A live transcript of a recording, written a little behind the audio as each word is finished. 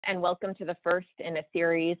and welcome to the first in a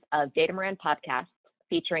series of Datamaran podcasts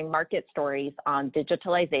featuring market stories on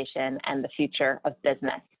digitalization and the future of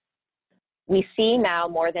business. We see now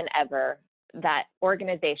more than ever that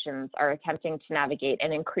organizations are attempting to navigate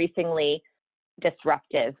an increasingly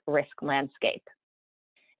disruptive risk landscape.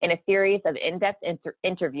 In a series of in-depth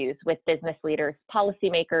interviews with business leaders,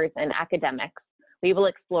 policymakers, and academics, we will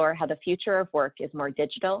explore how the future of work is more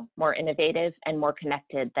digital, more innovative, and more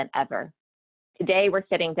connected than ever. Today, we're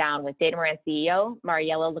sitting down with Datamaran CEO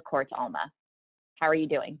Marjella Lecourt-Alma. How are you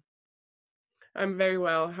doing? I'm very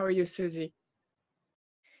well. How are you, Susie?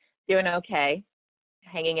 Doing okay.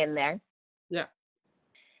 Hanging in there. Yeah.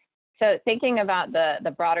 So thinking about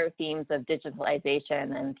the broader themes of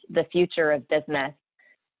digitalization and the future of business,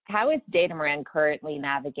 how is Datamaran currently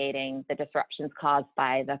navigating the disruptions caused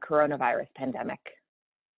by the coronavirus pandemic?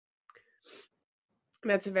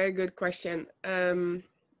 That's a very good question.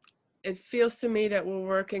 It feels to me that we're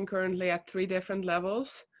working currently at 3 different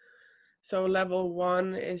levels. So level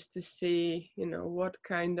 1 is to see, what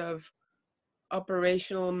kind of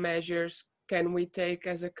operational measures can we take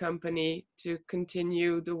as a company to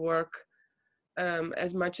continue the work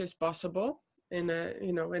as much as possible in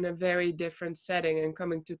a very different setting, and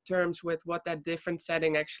coming to terms with what that different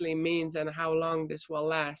setting actually means and how long this will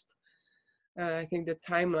last. I think the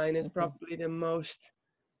timeline is probably the most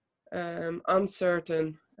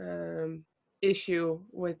uncertain issue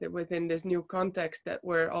within this new context that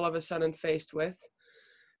we're all of a sudden faced with.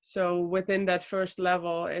 So within that first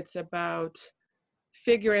level, it's about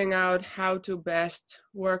figuring out how to best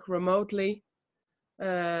work remotely,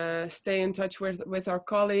 stay in touch with our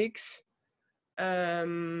colleagues,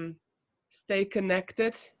 stay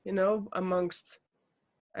connected, amongst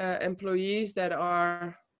employees that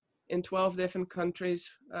are in 12 different countries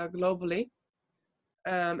globally,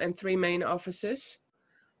 and 3 main offices,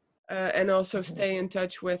 and also stay in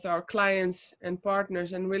touch with our clients and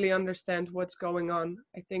partners and really understand what's going on.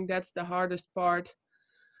 I think that's the hardest part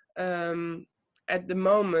at the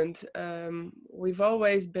moment. We've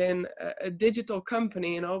always been a digital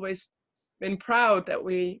company and always been proud that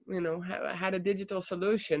we had a digital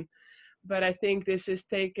solution, but I think this is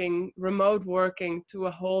taking remote working to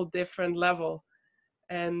a whole different level,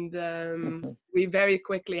 and we very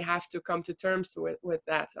quickly have to come to terms with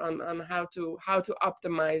that on how to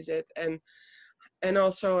optimize it, and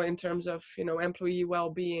also in terms of employee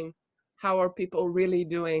well-being. How are people really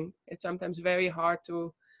doing? It's sometimes very hard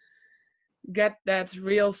to get that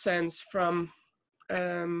real sense from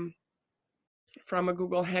a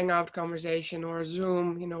Google Hangout conversation or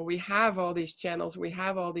Zoom. We have all these channels, we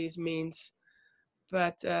have all these means,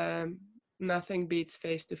 but nothing beats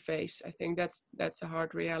face-to-face. I think that's a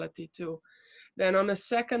hard reality too. Then on a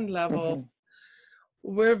second level,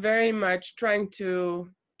 we're very much trying to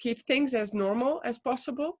keep things as normal as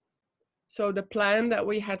possible. So the plan that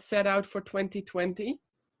we had set out for 2020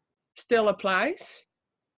 still applies.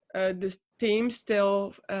 This team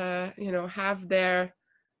still have their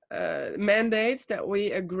mandates that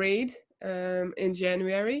we agreed in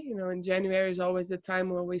January. In January is always the time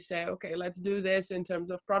where we say, okay, let's do this in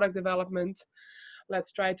terms of product development.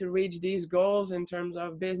 Let's try to reach these goals in terms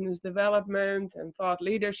of business development and thought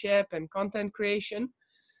leadership and content creation.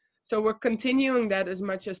 So we're continuing that as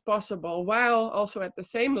much as possible, while also at the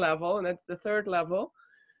same level, and that's the third level,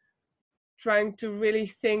 trying to really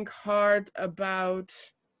think hard about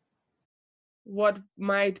what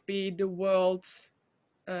might be the world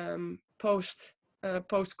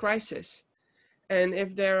post-crisis, and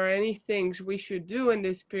if there are any things we should do in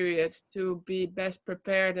this period to be best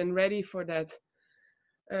prepared and ready for that,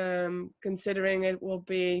 considering it will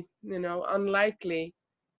be unlikely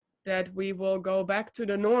that we will go back to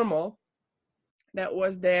the normal that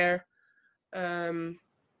was there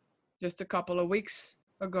just a couple of weeks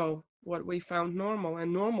ago. What we found normal,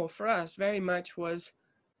 and normal for us very much, was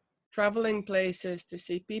traveling places to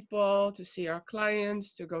see people, to see our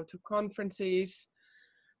clients, to go to conferences.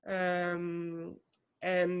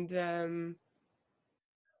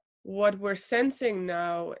 What we're sensing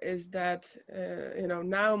now is that,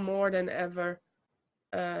 now more than ever,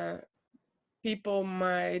 people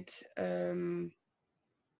might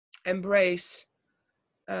embrace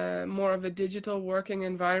more of a digital working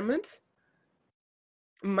environment,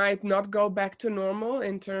 might not go back to normal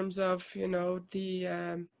in terms of,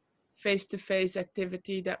 the face-to-face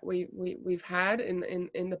activity that we've had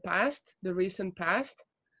in the past, the recent past.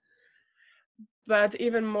 But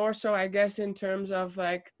even more so, I guess, in terms of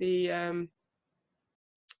like the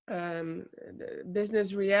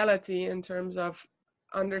business reality, in terms of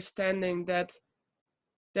understanding that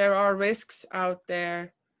there are risks out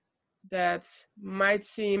there that might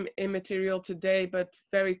seem immaterial today, but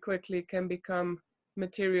very quickly can become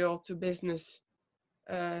material to business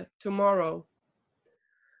tomorrow.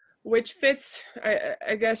 Which fits,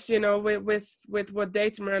 I guess, with what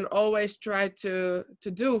Datamaran always tried to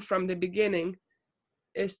do from the beginning,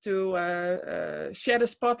 is to shed a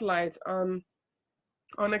spotlight on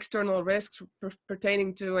external risks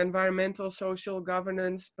pertaining to environmental, social,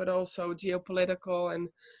 governance, but also geopolitical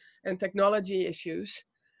and technology issues.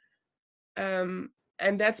 And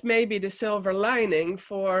that's maybe the silver lining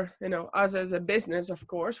for us as a business. Of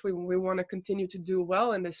course, we want to continue to do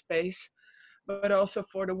well in this space, but also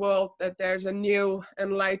for the world, that there's a new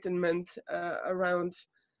enlightenment around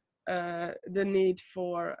the need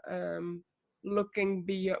for looking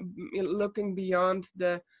beyond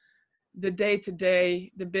the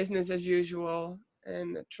day-to-day, the business as usual,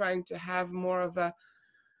 and trying to have more of a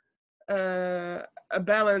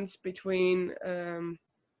balance between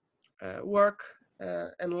work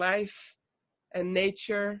and life and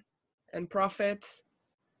nature and profit.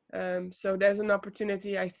 So there's an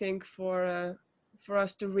opportunity, I think, for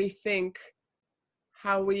us to rethink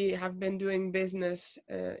how we have been doing business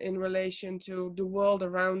in relation to the world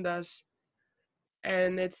around us.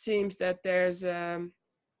 And it seems that there's a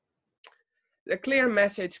clear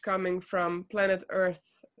message coming from planet Earth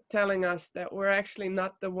telling us that we're actually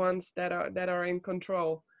not the ones that are in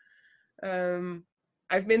control.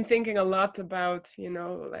 I've been thinking a lot about,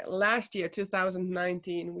 like last year,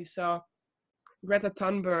 2019, we saw Greta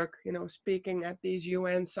Thunberg, speaking at these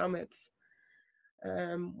UN summits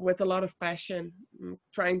with a lot of passion,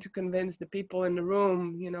 trying to convince the people in the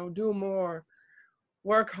room, do more,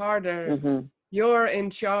 work harder, you're in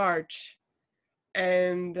charge.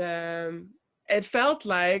 And it felt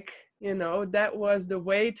like, that was the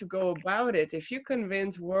way to go about it. If you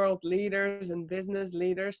convince world leaders and business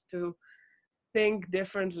leaders to think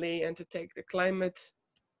differently and to take the climate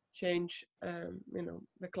change,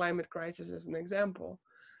 the climate crisis as an example.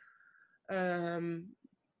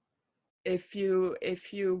 If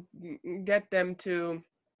you get them to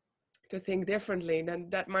think differently, then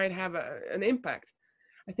that might have an impact.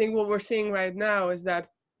 I think what we're seeing right now is that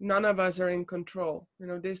none of us are in control.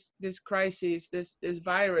 This crisis, this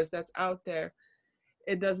virus that's out there,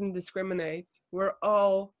 it doesn't discriminate. We're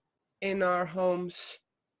all in our homes,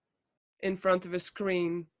 in front of a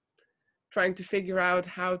screen, trying to figure out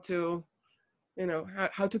how to,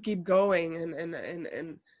 how to keep going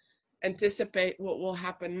and anticipate what will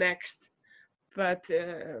happen next. But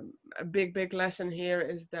a big lesson here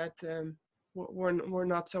is that we're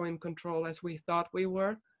not so in control as we thought we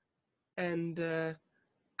were. And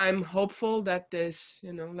I'm hopeful that this,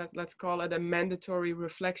 let's call it a mandatory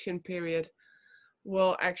reflection period,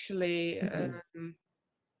 will actually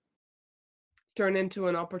turn into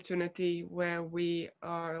an opportunity where we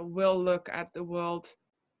will look at the world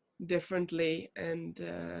differently and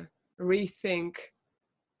rethink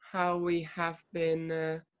how we have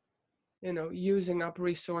been, using up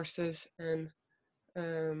resources, and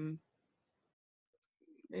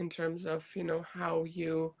in terms of, how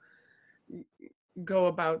you go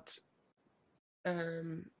about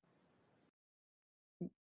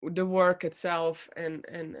the work itself and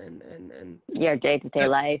your day-to-day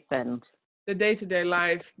life and the day-to-day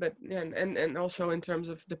life, but and also in terms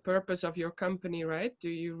of the purpose of your company, right? Do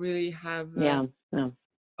you really have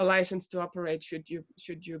a license to operate? Should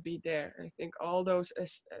you be there? I think all those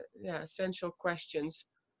essential questions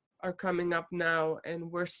are coming up now,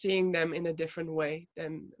 and we're seeing them in a different way,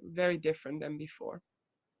 very different than before.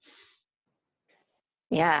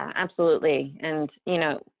 Yeah, absolutely. And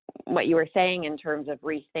what you were saying in terms of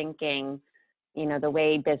rethinking the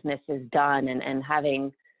way business is done, and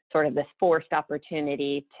having sort of this forced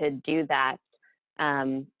opportunity to do that,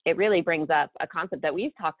 it really brings up a concept that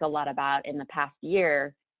we've talked a lot about in the past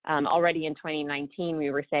year. Already in 2019,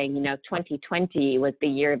 we were saying, 2020 was the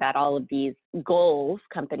year that all of these goals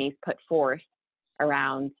companies put forth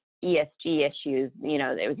around ESG issues,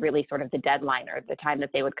 it was really sort of the deadline or the time that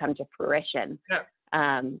they would come to fruition. Yeah.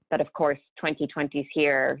 But of course, 2020's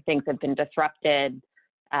here, things have been disrupted.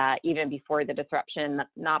 Even before the disruption,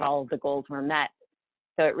 not all of the goals were met.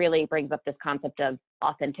 So it really brings up this concept of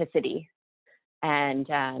authenticity. And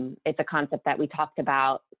it's a concept that we talked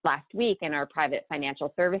about last week in our private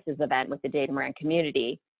financial services event with the Datamaran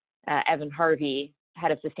community. Evan Harvey,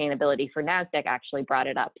 head of sustainability for NASDAQ, actually brought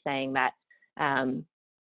it up, saying that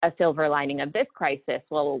a silver lining of this crisis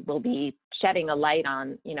will be shedding a light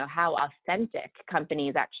on, how authentic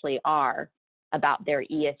companies actually are about their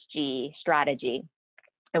ESG strategy,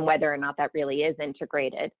 and whether or not that really is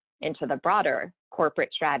integrated into the broader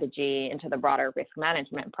corporate strategy, into the broader risk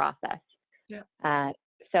management process. Yeah.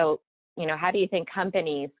 So how do you think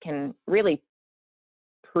companies can really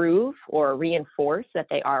prove or reinforce that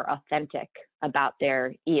they are authentic about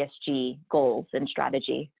their ESG goals and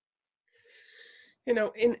strategy? In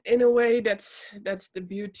a way, that's the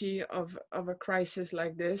beauty of a crisis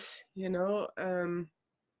like this. It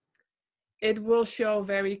will show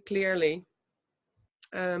very clearly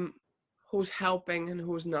who's helping and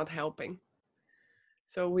who's not helping.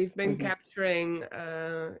 So we've been capturing,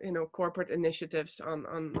 corporate initiatives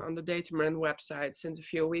on the Datamaran website since a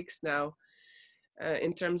few weeks now,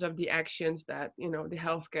 in terms of the actions that the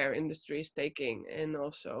healthcare industry is taking, and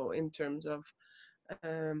also in terms of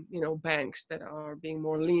banks that are being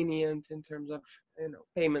more lenient in terms of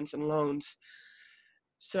payments and loans.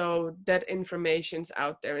 So that information's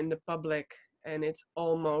out there in the public, and it's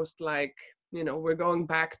almost like we're going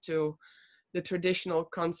back to the traditional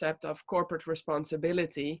concept of corporate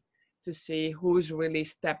responsibility to see who's really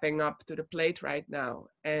stepping up to the plate right now,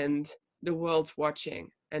 and the world's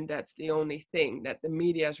watching, and that's the only thing that the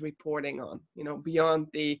media is reporting on, beyond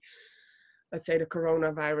the, let's say, the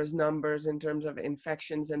coronavirus numbers in terms of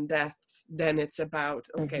infections and deaths. Then it's about,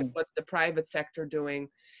 okay, what's the private sector doing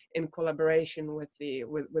in collaboration with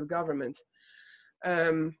government?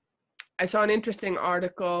 I saw an interesting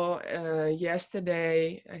article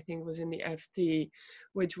yesterday, I think it was in the FT,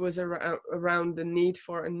 which was around the need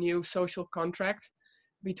for a new social contract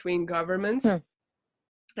between governments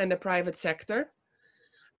and the private sector.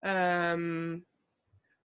 I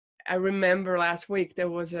remember last week there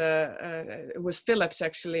was it was Philips,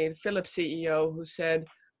 actually, the Philips CEO, who said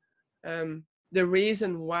the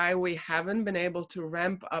reason why we haven't been able to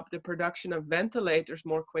ramp up the production of ventilators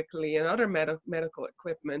more quickly and other medical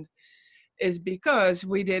equipment is because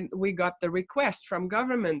we got the request from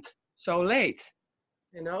government so late.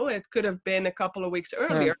 It could have been a couple of weeks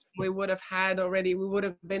earlier. We would have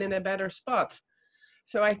been in a better spot.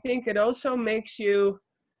 So I think it also makes you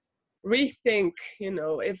rethink,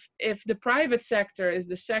 if the private sector is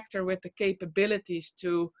the sector with the capabilities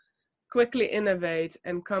to quickly innovate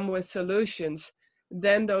and come with solutions,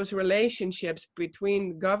 then those relationships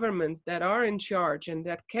between governments that are in charge and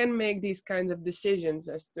that can make these kinds of decisions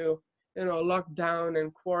as to lockdown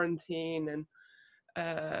and quarantine, and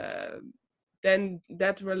then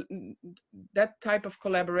that type of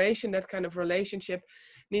collaboration, that kind of relationship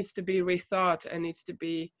needs to be rethought and needs to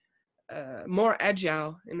be more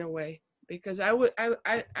agile in a way. Because I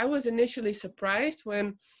was initially surprised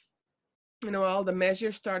when all the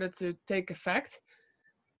measures started to take effect.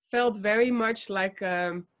 Felt very much like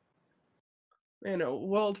World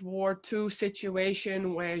War II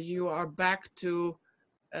situation, where you are back to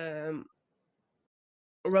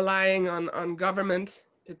relying on government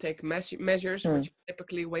to take measures, which are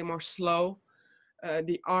typically way more slow.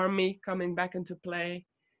 The army coming back into play,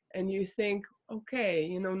 and you think,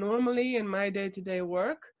 okay, normally in my day-to-day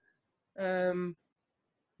work,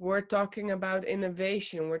 we're talking about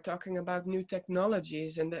innovation, we're talking about new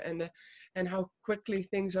technologies, and how quickly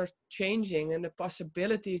things are changing, and the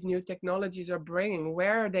possibilities new technologies are bringing.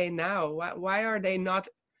 Where are they now? Why are they not?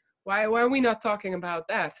 Why are we not talking about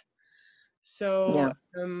that? So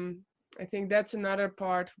I think that's another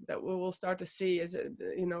part that we will start to see, is a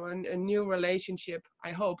new relationship,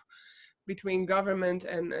 I hope, between government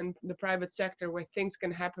and the private sector, where things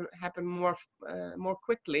can happen more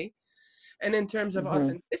quickly. And in terms of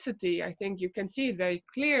authenticity, I think you can see it very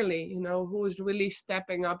clearly, who is really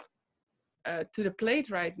stepping up to the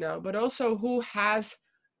plate right now, but also who has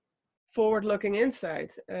forward-looking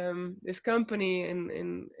insight. This company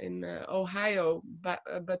in Ohio,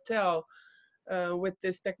 Battelle, with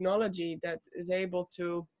this technology that is able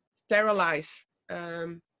to sterilize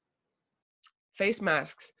face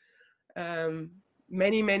masks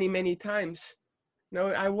many times.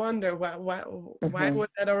 I wonder why was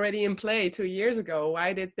that already in play 2 years ago?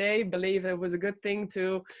 Why did they believe it was a good thing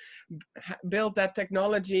to build that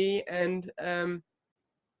technology, and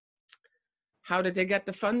how did they get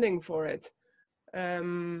the funding for it?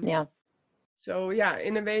 So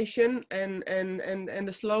innovation and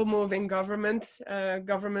the slow-moving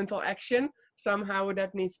governmental action, somehow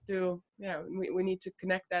that needs to we need to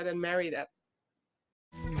connect that and marry that.